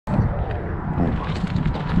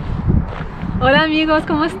Hola amigos,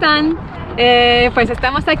 ¿cómo están? Pues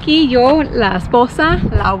estamos aquí, yo, la esposa,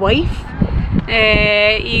 la wife,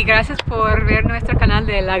 y gracias por ver nuestro canal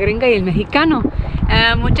de La Gringa y el Mexicano.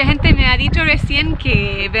 Mucha gente me ha dicho recién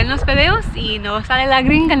que ven los videos y no sale La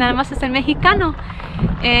Gringa, nada más es el Mexicano.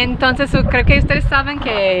 Entonces creo que ustedes saben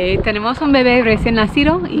que tenemos un bebé recién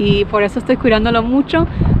nacido y por eso estoy cuidándolo mucho,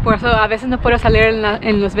 por eso a veces no puedo salir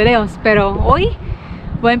en los videos, pero hoy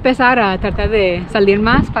voy a empezar a tratar de salir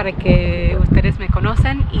más para que ustedes me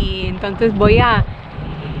conocen y entonces voy a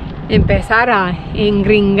empezar a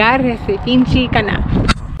engringar este pinche canal.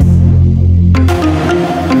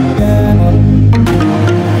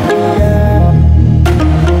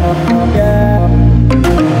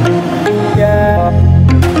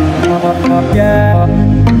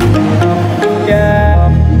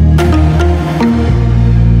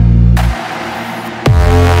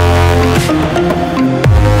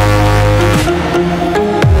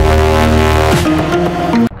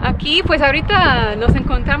 Aquí pues ahorita nos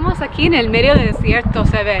encontramos aquí en el medio del desierto,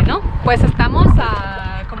 se ve, ¿no? Pues estamos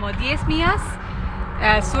a como 10 millas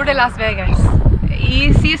al sur de Las Vegas.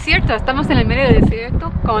 Y sí es cierto, estamos en el medio del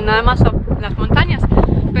desierto con nada más las montañas.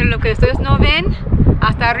 Pero lo que ustedes no ven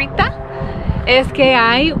hasta ahorita es que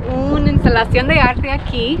hay una instalación de arte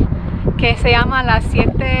aquí que se llama las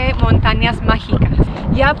 7 montañas mágicas.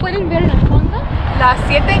 Ya pueden ver en el fondo las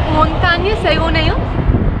 7 montañas según ellos.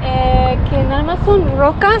 Que nada más son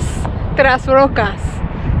rocas tras rocas,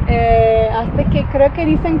 hasta que creo que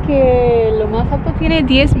dicen que lo más alto tiene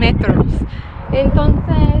 10 metros.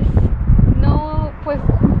 Entonces no, pues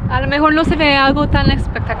a lo mejor no se ve algo tan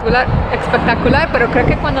espectacular, pero creo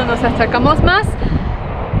que cuando nos acercamos más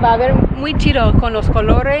va a ver muy chido con los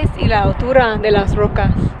colores y la altura de las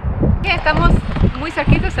rocas. Estamos muy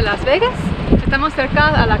cerquitos de Las Vegas, estamos cerca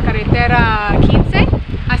a la carretera 15.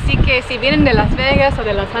 Así que si vienen de Las Vegas o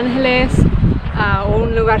de Los Ángeles o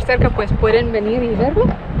un lugar cerca, pues pueden venir y verlo.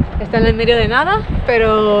 Está en el medio de nada,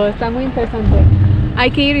 pero está muy interesante.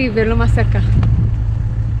 Hay que ir y verlo más cerca.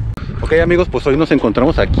 Ok amigos, pues hoy nos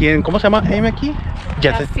encontramos aquí en... ¿Cómo se llama aquí?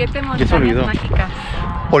 Ya las 7 montañas mágicas.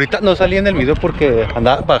 Ahorita no salí en el video porque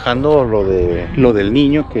andaba bajando lo del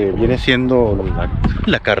niño que viene siendo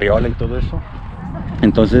la carriola y todo eso.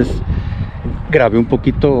 Entonces le grabé un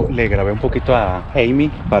poquito a Amy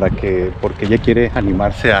porque ella quiere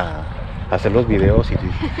animarse a hacer los videos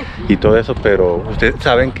y todo eso, pero ustedes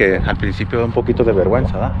saben que al principio da un poquito de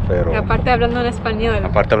vergüenza, ¿verdad? Pero aparte hablando en español.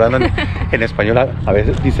 Aparte hablando en español, a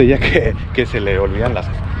veces dice ella que se le olvidan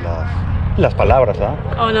las palabras, ¿verdad?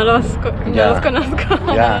 Oh, no los conozco.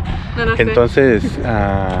 Ya. No sé. Entonces,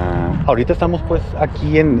 ahorita estamos pues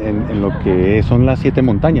aquí en lo que son las 7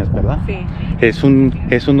 montañas, ¿verdad? Sí. Es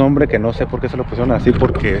un nombre que no sé por qué se lo pusieron así,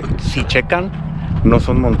 porque si checan, no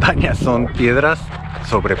son montañas, son piedras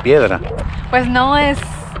sobre piedra. Pues no es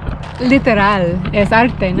literal, es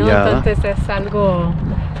arte, ¿no? Ya. Entonces es algo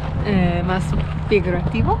más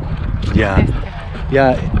figurativo. Ya,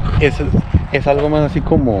 ya, es algo más así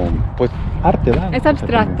como, pues, arte, ¿verdad? Es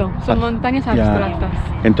abstracto, son montañas abstractas.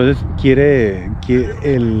 Entonces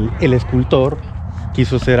el escultor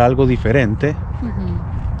quiso hacer algo diferente.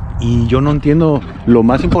 Y yo no entiendo, lo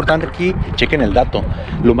más importante aquí, chequen el dato,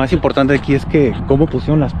 lo más importante aquí es que cómo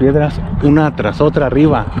pusieron las piedras una tras otra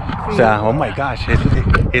arriba. Sí. O sea, oh my gosh,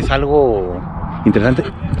 es algo interesante.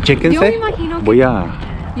 Chéquense, yo me imagino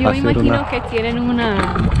que tienen una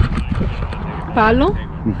palo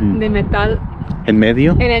de metal ¿en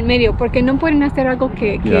medio? En el medio, porque no pueden hacer algo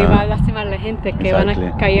que va a lastimar a la gente, que Exactly.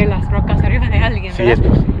 van a caer las rocas arriba de alguien, Sí,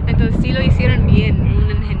 ¿verdad? Entonces sí lo hicieron bien,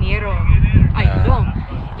 un ingeniero ayudó.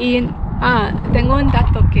 Y tengo un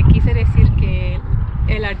dato que quise decir, que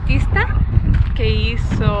el artista que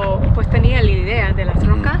hizo, pues tenía la idea de las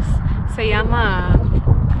rocas, se llama,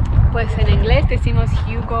 pues en inglés decimos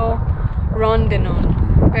Hugo Rondinone,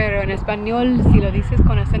 pero en español, si lo dices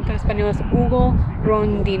con acento en español, es Hugo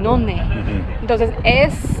Rondinone. Entonces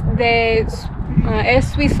es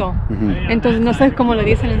suizo. Entonces no sé cómo lo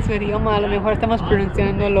dicen en su idioma, a lo mejor estamos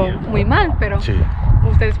pronunciándolo muy mal, pero sí.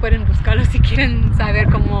 Ustedes pueden buscarlo si quieren saber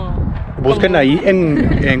cómo... Busquen ahí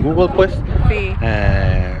en Google, pues, sí.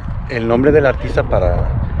 El nombre del artista para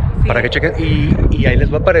que chequen y ahí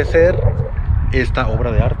les va a aparecer esta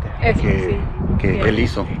obra de arte que él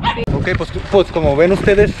hizo. Sí. Ok, pues como ven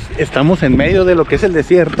ustedes, estamos en medio de lo que es el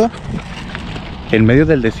desierto. En medio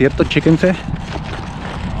del desierto, chéquense.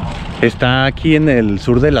 Está aquí en el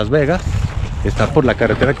sur de Las Vegas. Está por la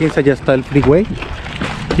carretera 15, ya está el freeway.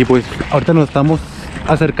 Y pues ahorita nos estamos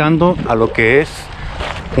acercando a lo que es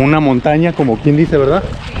una montaña, como quien dice, ¿verdad?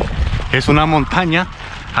 Es una montaña,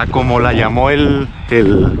 a como la llamó el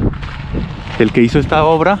que hizo esta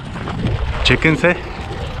obra. Chéquense.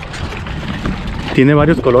 Tiene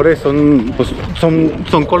varios colores,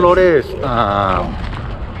 son colores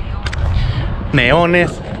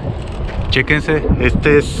neones. Chéquense,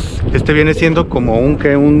 este viene siendo como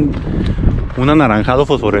un anaranjado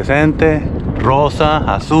fosforescente,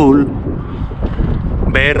 rosa, azul,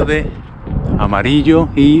 verde, amarillo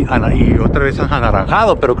y otra vez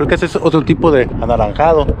anaranjado, pero creo que ese es otro tipo de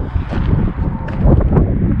anaranjado.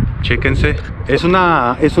 Chéquense, es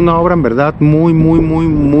una obra en verdad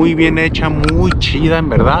muy bien hecha, muy chida en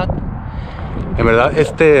verdad. En verdad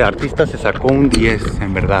este artista se sacó un 10,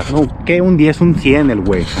 en verdad. No, que un 10, un 100 el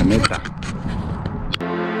güey, la neta.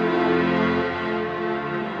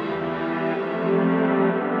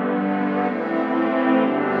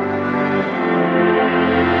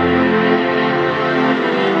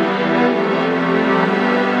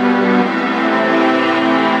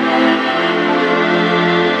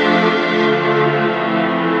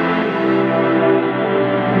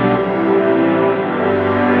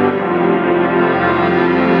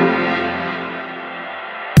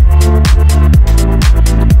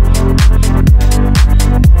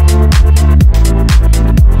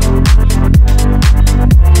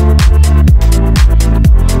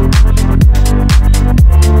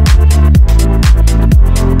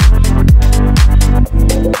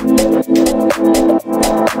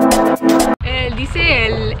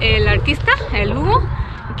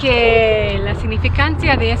 Que la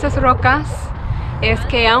significancia de esas rocas es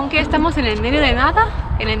que aunque estamos en el medio de nada,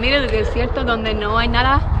 en el medio del desierto donde no hay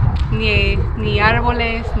nada, ni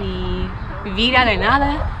árboles, ni vida de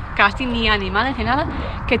nada, casi ni animales ni nada,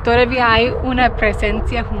 que todavía hay una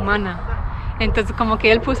presencia humana. Entonces como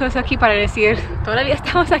que él puso eso aquí para decir, todavía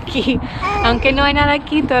estamos aquí, aunque no hay nada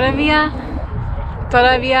aquí, todavía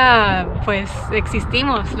pues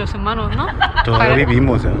existimos los humanos, ¿no? Todavía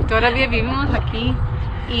vivimos, ¿eh? Todavía vivimos aquí.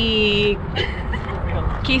 Y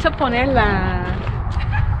quiso poner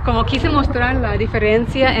quise mostrar la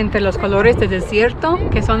diferencia entre los colores del desierto,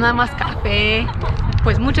 que son nada más café,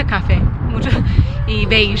 pues mucho café, y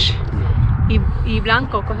beige, y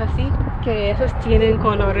blanco, cosas así, que esos tienen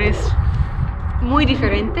colores muy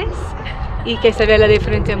diferentes y que se ve la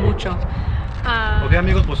diferencia mucho. Ok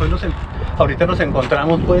amigos, pues ahorita nos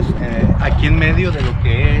encontramos pues aquí en medio de lo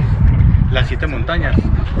que es las 7 montañas.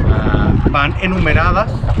 Van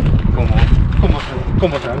enumeradas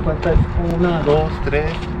como se dan cuenta, es 1, 2, 3,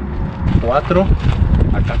 4,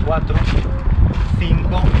 acá 4,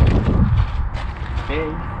 5, 6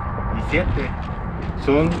 y 7.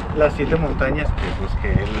 Son las 7 montañas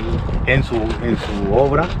que él en su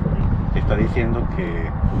obra está diciendo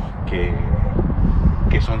que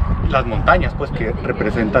son las montañas pues que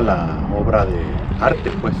representa la obra de arte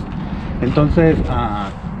pues. Entonces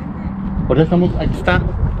por eso aquí está,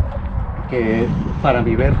 que para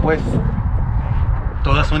mi ver pues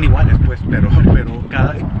todas son iguales pues, pero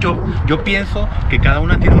yo pienso que cada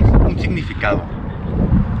una tiene un significado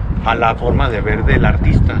a la forma de ver del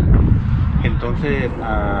artista. Entonces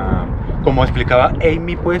como explicaba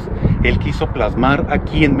Amy pues, él quiso plasmar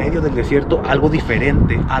aquí en medio del desierto algo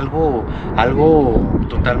diferente, algo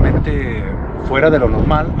totalmente fuera de lo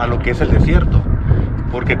normal a lo que es el desierto.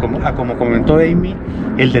 Porque como comentó Amy,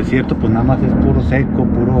 el desierto pues nada más es puro seco,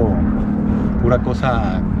 pura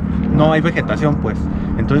cosa, no hay vegetación pues.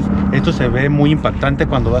 Entonces esto se ve muy impactante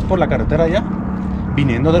cuando vas por la carretera allá,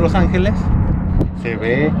 viniendo de Los Ángeles, se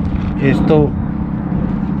ve esto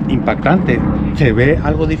impactante, se ve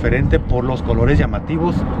algo diferente por los colores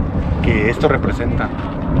llamativos que esto representa.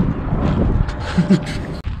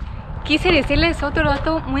 Quise decirles otro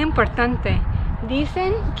dato muy importante.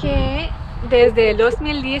 Dicen que desde el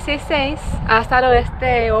 2016 ha estado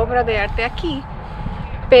esta obra de arte aquí,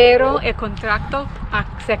 pero el contrato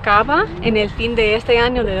se acaba en el fin de este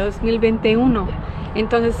año de 2021.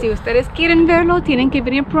 Entonces si ustedes quieren verlo tienen que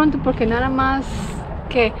venir pronto, porque nada más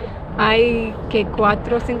que hay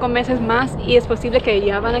 4 o 5 meses más y es posible que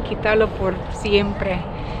ya van a quitarlo por siempre.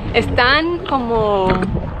 Están como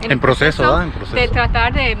en proceso de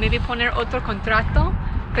tratar de poner otro contrato,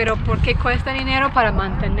 pero porque cuesta dinero para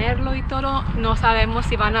mantenerlo y todo, no sabemos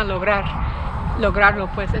si van a lograrlo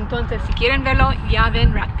pues. Entonces si quieren verlo, ya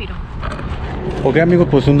ven rápido. Ok amigos,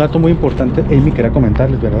 pues un dato muy importante, Amy quería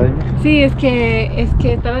comentarles, ¿verdad, Amy? Sí, es que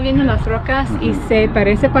estaba viendo las rocas y se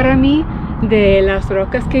parece para mí de las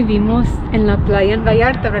rocas que vimos en la playa en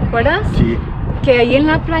Vallarta, ¿recuerdas? Sí. Que ahí en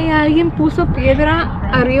la playa alguien puso piedra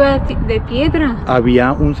arriba de piedra.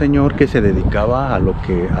 Había un señor que se dedicaba a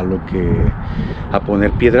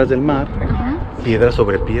poner piedras del mar, piedra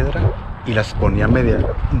sobre piedra, y las ponía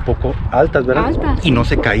un poco altas, ¿verdad? Altas, y no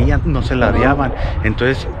se caían, no se ladeaban.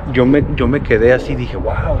 Entonces yo me quedé así, dije,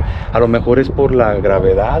 wow, a lo mejor es por la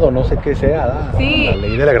gravedad o no sé qué sea, ¿verdad? Sí. La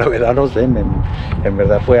ley de la gravedad, no sé, en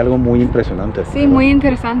verdad fue algo muy impresionante. Sí, muy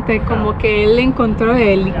interesante, como que él encontró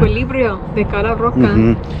el equilibrio de cada roca.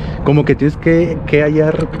 Como que tienes que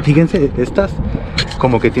hallar, fíjense, estas,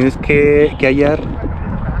 como que tienes que hallar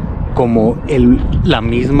como la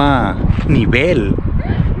misma nivel,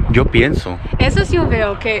 yo pienso. Eso sí yo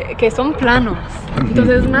veo, que son planos,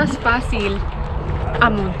 entonces es más fácil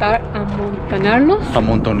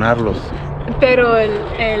amontonarlos. Pero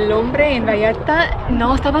el hombre en Vallarta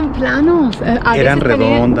no estaban planos, Eran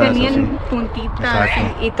redondas, tenían puntitas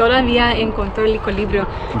y todavía encontró el equilibrio.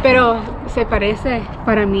 Pero se parece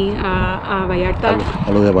para mí a Vallarta.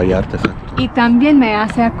 A lo de Vallarta, exacto. Y también me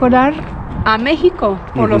hace acordar a México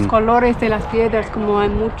por los colores de las piedras, como hay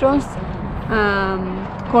muchos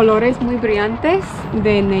colores muy brillantes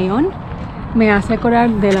de neón. Me hace acordar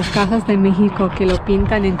de las casas de México que lo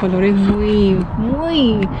pintan en colores muy,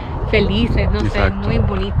 muy felices, no sé, muy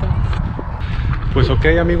bonitos. Pues ok,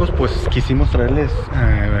 amigos, pues quisimos traerles,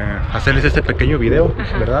 hacerles este pequeño video,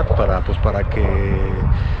 ¿verdad? Para que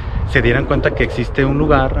se dieran cuenta que existe un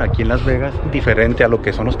lugar aquí en Las Vegas diferente a lo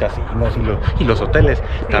que son los casinos y los hoteles.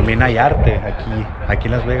 También hay arte aquí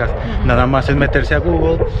en Las Vegas. Nada más es meterse a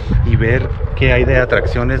Google y ver qué hay de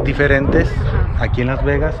atracciones diferentes aquí en Las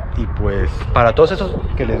Vegas. Y pues para todos esos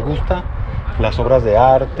que les gusta las obras de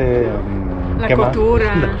arte, la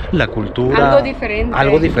cultura,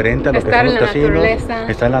 algo diferente a lo que son los casinos,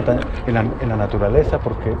 estar en la naturaleza,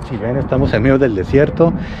 porque si ven estamos en medio del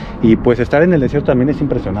desierto y pues estar en el desierto también es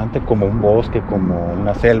impresionante, como un bosque, como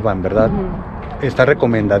una selva, en verdad. Está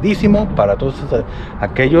recomendadísimo para todos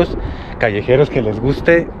aquellos callejeros que les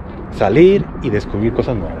guste salir y descubrir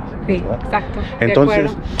cosas nuevas. Sí, exacto.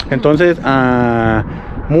 Entonces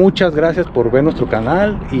muchas gracias por ver nuestro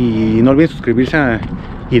canal y no olviden suscribirse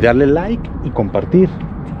y darle like y compartir,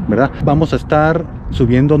 ¿verdad? Vamos a estar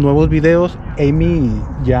subiendo nuevos videos. Amy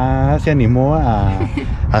ya se animó a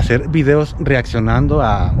hacer videos reaccionando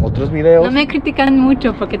a otros videos. No me critican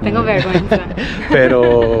mucho porque tengo vergüenza.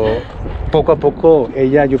 Pero poco a poco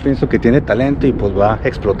ella, yo pienso que tiene talento y pues va a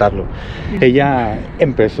explotarlo. Ella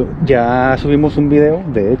empezó, ya subimos un video,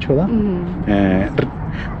 de hecho, ¿verdad?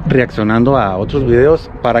 Reaccionando a otros videos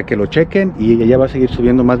para que lo chequen, y ella va a seguir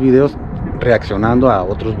subiendo más videos reaccionando a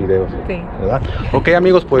otros videos, ¿verdad? Ok,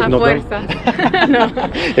 amigos, pues nos vemos. No,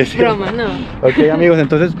 es broma, no. Ok, amigos,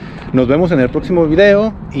 entonces nos vemos en el próximo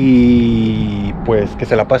video y pues que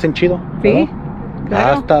se la pasen chido, ¿verdad?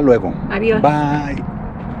 Claro. Hasta luego. Adiós. Bye.